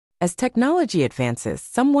As technology advances,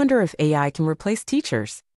 some wonder if AI can replace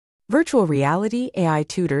teachers. Virtual reality, AI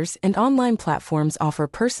tutors, and online platforms offer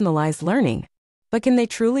personalized learning. But can they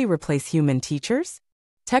truly replace human teachers?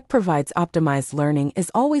 Tech provides optimized learning,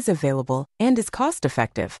 is always available, and is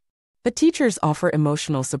cost-effective. But teachers offer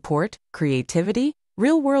emotional support, creativity,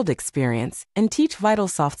 real-world experience, and teach vital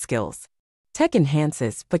soft skills. Tech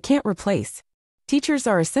enhances, but can't replace. Teachers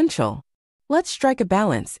are essential. Let's strike a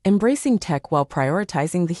balance, embracing tech while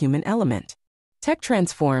prioritizing the human element. Tech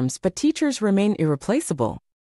transforms, but teachers remain irreplaceable.